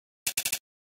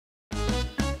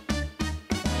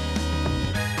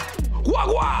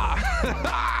Wah!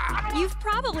 You've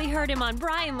probably heard him on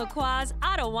Brian LaCroix's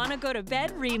I Don't Wanna Go to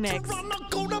Bed remix.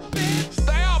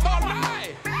 Stay up all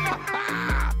night!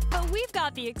 But we've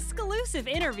got the exclusive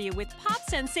interview with pop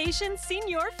sensation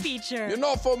Senor Feeture. You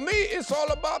know, for me, it's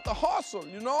all about the hustle,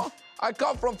 you know? I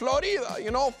come from Florida,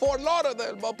 you know, Fort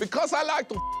Lauderdale, but because I like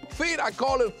to feed, I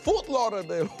call it Foot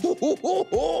Lauderdale.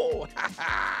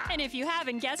 And if you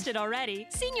haven't guessed it already,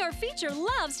 Senor Feeture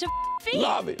loves to feed.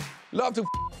 Love it. Love to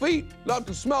feet, love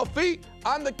to smell feet.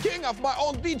 I'm the king of my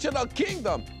own digital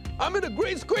kingdom. I'm in a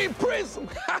green screen prison.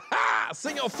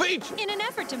 Senor Feeture. In an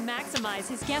effort to maximize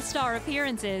his guest star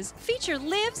appearances, Feeture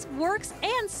lives, works,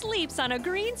 and sleeps on a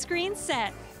green screen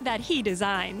set that he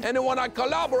designed. And then when I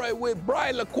collaborate with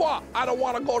Brian LaCroix, I Don't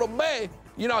Wanna Go to Bed.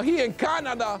 You know, he in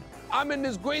Canada, I'm in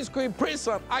this green screen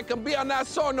prison. I can be on that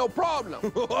show, no problem.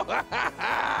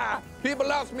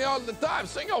 People ask me all the time,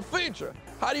 Senor Feeture,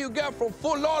 how do you get from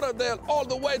Fort Lauderdale all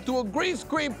the way to a green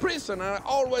screen prison? And I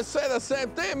always say the same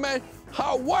thing, man.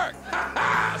 How it work?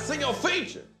 Senor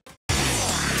Feeture.